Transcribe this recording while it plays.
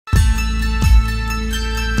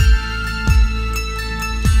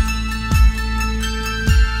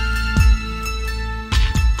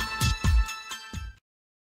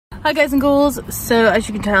Hi guys and girls, so as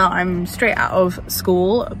you can tell I'm straight out of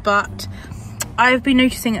school, but I've been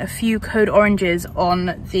noticing a few code oranges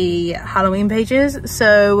on the Halloween pages,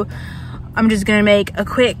 so I'm just going to make a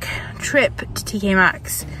quick trip to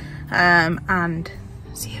TkMaxx and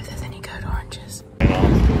see if there's any code oranges.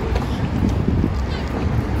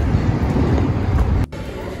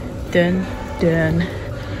 Dun dun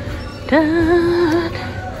dun.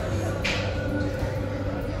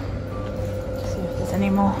 See if there's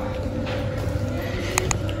any more.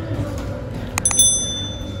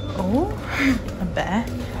 Oh, a bear.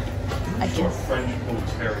 I guess.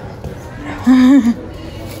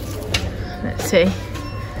 Let's see.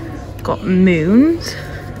 Got moons.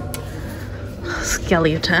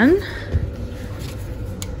 Skeleton.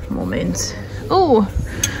 More moons. Oh.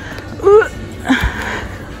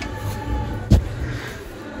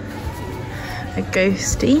 A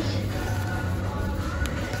ghosty.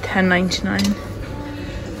 $10.99.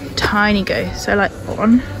 Tiny ghost. I like that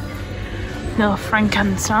one. Little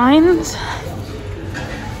Frankensteins.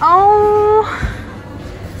 Oh.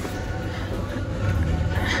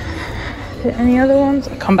 Are there any other ones?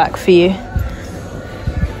 I'll come back for you.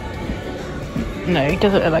 No, it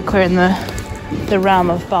doesn't look like we're in the realm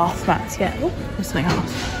of bath mats yet. Oh, there's something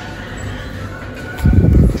else.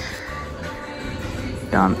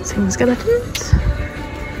 Dancing skeletons.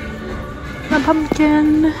 The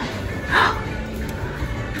pumpkin.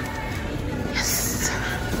 Yes.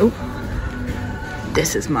 Oh,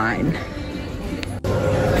 this is mine.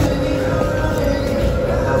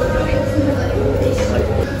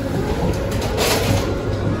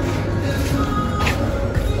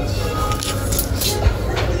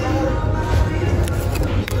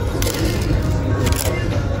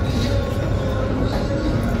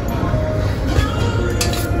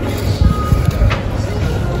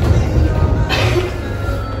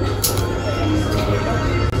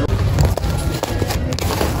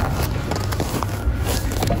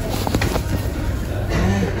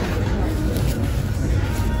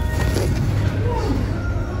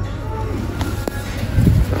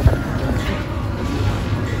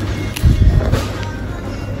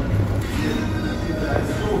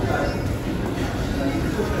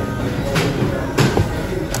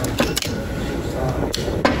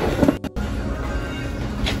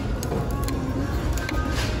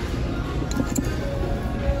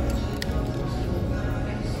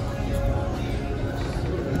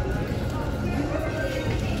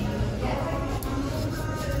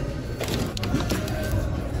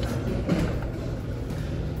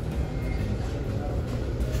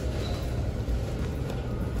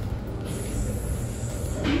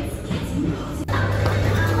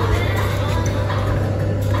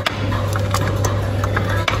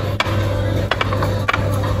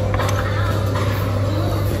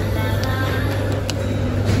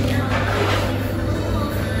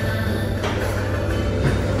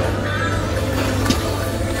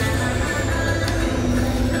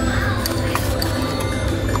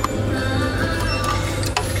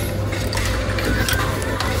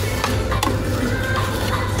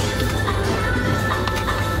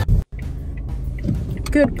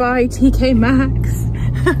 Goodbye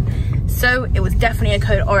TkMaxx. So it was definitely a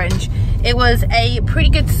code orange. It was a pretty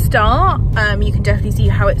good start. You can definitely see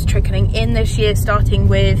how it's trickling in this year, starting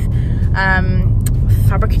with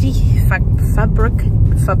fabricy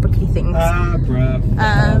things.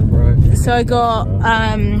 So I got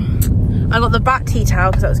the bat tea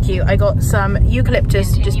towel because that was cute. I got some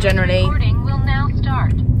eucalyptus just generally. Will now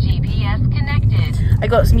start. GPS connected. I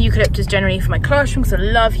got some eucalyptus generally for my classroom because I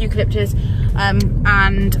love eucalyptus.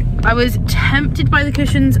 And I was tempted by the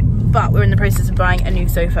cushions, but we're in the process of buying a new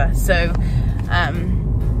sofa, so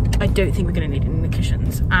I don't think we're going to need any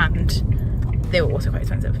cushions, and they were also quite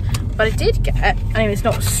expensive. But I did get, I mean, it's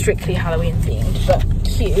not strictly Halloween themed, but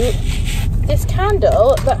cute, this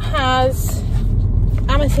candle that has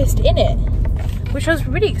amethyst in it, which I was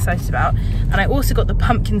really excited about. And I also got the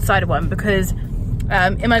pumpkin cider one because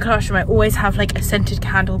in my classroom I always have like a scented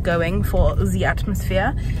candle going for the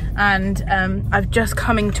atmosphere, and I've just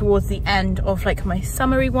coming towards the end of like my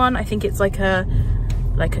summery one. I think it's like a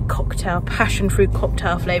cocktail, passion fruit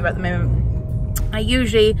cocktail flavour at the moment. I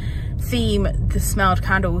usually theme the smelled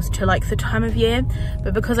candles to like the time of year,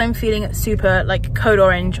 but because I'm feeling super like code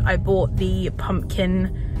orange, I bought the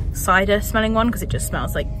pumpkin cider smelling one because it just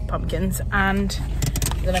smells like pumpkins, and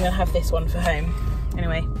then I'm gonna have this one for home.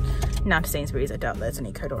 Anyway, now to Sainsbury's. I doubt there's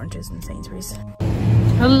any code oranges in Sainsbury's.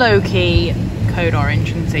 A low-key code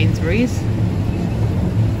orange in Sainsbury's.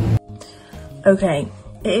 Okay,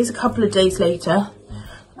 it is a couple of days later,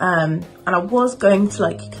 and I was going to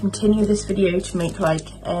like continue this video to make like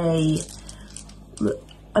a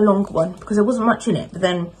a longer one because there wasn't much in it, but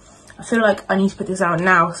then I feel like I need to put this out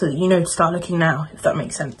now so that you know to start looking now, if that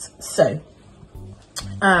makes sense. So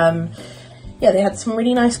yeah, they had some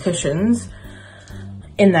really nice cushions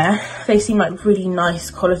in there. They seem like really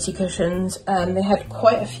nice quality cushions. They had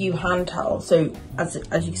quite a few hand towels. So as you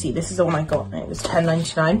can see, this is the one I got and it was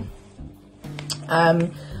 £10.99.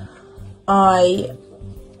 I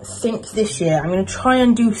think this year I'm going to try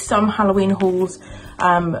and do some Halloween hauls,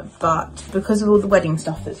 but because of all the wedding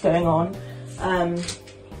stuff that's going on,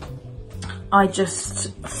 I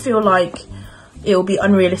just feel like it will be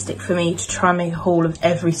unrealistic for me to try and make a haul of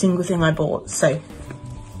every single thing I bought. So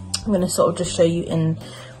I'm going to sort of just show you in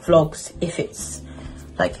vlogs if it's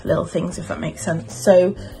like little things, if that makes sense.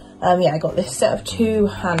 So yeah, I got this set of 2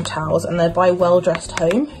 hand towels and they're by Well Dressed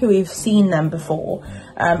Home, who we've seen them before.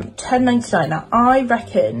 £10.99. Now I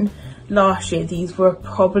reckon last year these were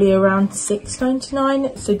probably around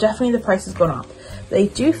 £6.99, so definitely the price has gone up. They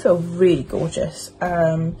do feel really gorgeous.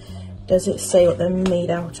 Does it say what they're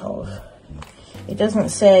made out of? It doesn't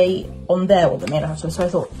say on there what they're made out of, so I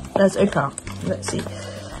thought, let's open up, let's see.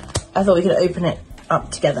 I thought we could open it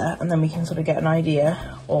up together and then we can sort of get an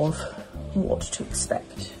idea of what to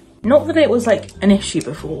expect. Not that it was like an issue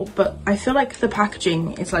before, but I feel like the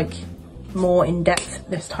packaging is like more in depth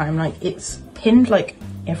this time. Like it's pinned like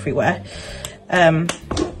everywhere. So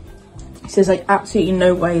there's like absolutely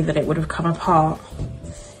no way that it would have come apart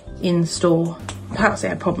in store. Perhaps they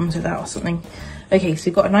had problems with that or something. Okay, so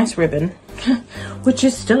you've got a nice ribbon, which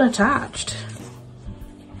is still attached.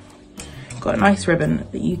 Got a nice ribbon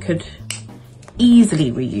that you could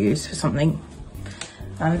easily reuse for something.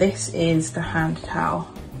 And this is the hand towel.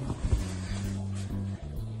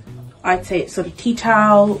 I'd say it's sort of tea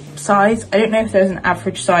towel size. I don't know if there's an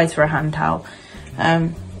average size for a hand towel.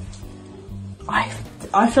 I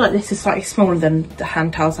feel like this is slightly smaller than the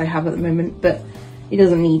hand towels I have at the moment, but it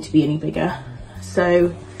doesn't need to be any bigger.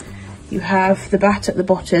 So you have the bat at the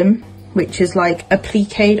bottom, which is like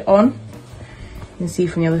appliqued on. You can see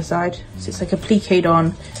from the other side. So it's like appliqued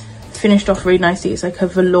on, finished off really nicely. It's like a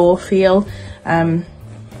velour feel.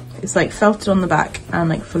 It's like felted on the back and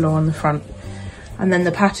like velour on the front. And then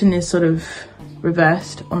the pattern is sort of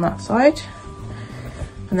reversed on that side.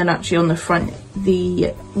 And then actually on the front, the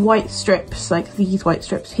white strips, like these white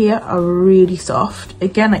strips here, are really soft.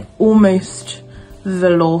 Again, like almost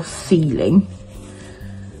velour feeling.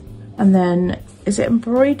 And then, is it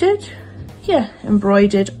embroidered? Yeah,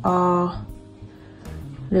 embroidered are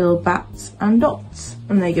little bats and dots.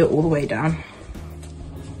 And they go all the way down.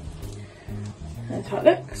 That's how it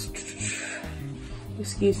looks.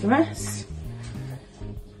 Excuse the mess.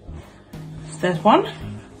 There's one,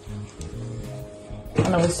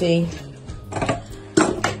 and obviously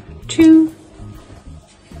 2,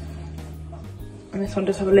 and this one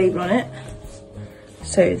does have a label on it.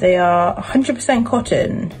 So they are 100%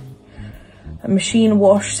 cotton, a machine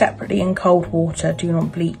wash separately in cold water, do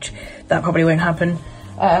not bleach. That probably won't happen.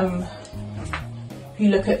 If you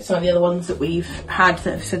look at some of the other ones that we've had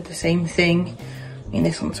that have said the same thing, I mean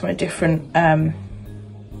this one's from a different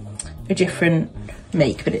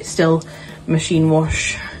make, but it's still machine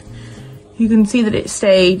wash. You can see that it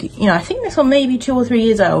stayed, you know, I think this one may be 2 or 3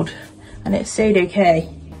 years old and it stayed okay.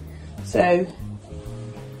 So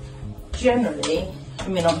generally, I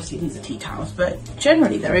mean obviously these are tea towels, but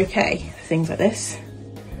generally they're okay, things like this.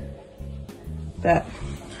 But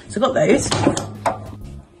so I got those.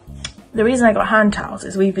 The reason I got hand towels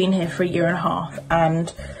is we've been here for 1.5 years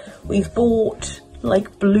and we've bought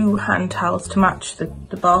like blue hand towels to match the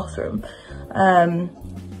bathroom.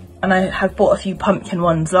 And I have bought a few pumpkin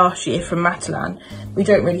ones last year from Matalan. We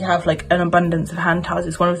don't really have like an abundance of hand towels.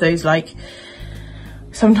 It's one of those like,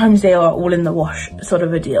 sometimes they are all in the wash sort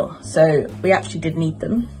of a deal. So we actually did need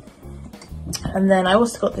them. And then I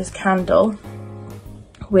also got this candle,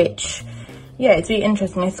 which, yeah, it's really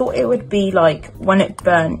interesting. I thought it would be like when it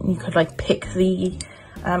burnt, you could like pick the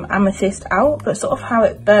amethyst out, but sort of how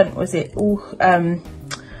it burnt was it all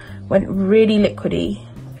went really liquidy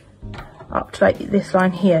up to like this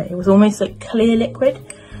line here. It was almost like clear liquid,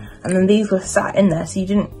 and then these were sat in there, so you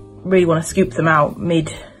didn't really want to scoop them out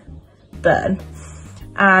mid burn.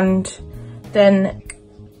 And then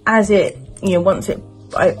as it, you know, once it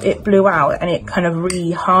blew out and it kind of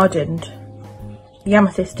re-hardened, the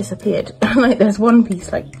amethyst disappeared. Like there's one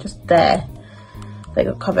piece like just there that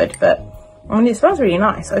got covered, but I mean it smells really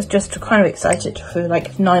nice. I was just kind of excited for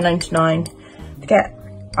like $9.99 to get,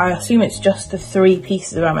 I assume it's just the 3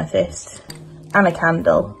 pieces of amethyst and a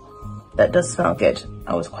candle that does smell good.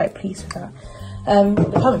 I was quite pleased with that.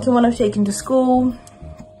 The pumpkin one I've taken to school.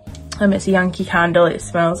 It's a Yankee candle. It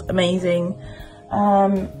smells amazing.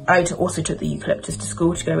 I also took the eucalyptus to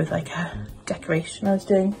school to go with like a decoration I was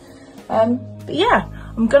doing. But yeah,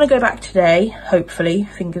 I'm gonna go back today, hopefully,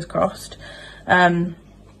 fingers crossed.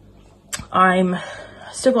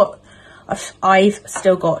 I've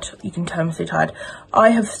still got, you can tell I'm so tired, I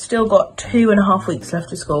have still got 2.5 weeks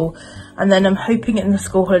left of school, and then I'm hoping in the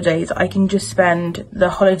school holidays I can just spend the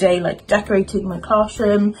holiday like decorating my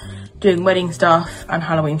classroom, doing wedding stuff and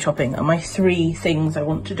Halloween shopping are my 3 things I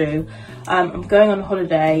want to do. I'm going on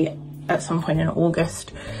holiday at some point in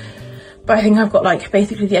August, but I think I've got like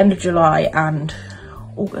basically the end of July and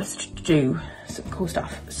August to do some cool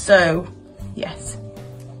stuff. So yes,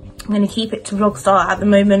 I'm going to keep it to vlog style at the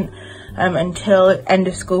moment until end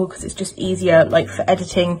of school, because it's just easier like for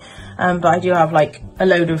editing, but I do have like a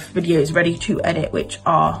load of videos ready to edit which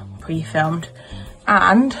are pre-filmed.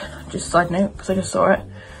 And just side note, because I just saw it,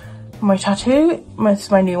 my tattoo, this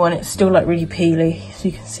is my new one, it's still like really peely, so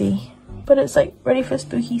you can see, but it's like ready for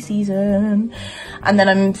spooky season. And then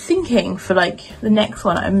I'm thinking for like the next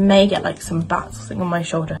one I may get like some bats or something on my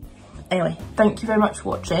shoulder. Anyway, thank you very much for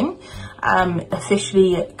watching.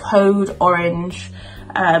 Officially code orange,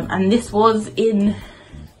 and this was in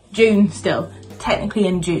June still, technically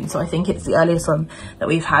in June, so I think it's the earliest one that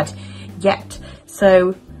we've had yet.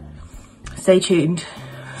 So stay tuned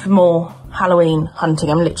for more Halloween hunting.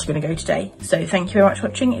 I'm literally going to go today. So thank you very much for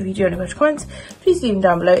watching. If you do have any questions, comments, please leave them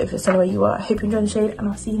down below if it's anywhere you are. I hope you enjoyed the shade, and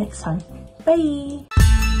I'll see you next time. Bye.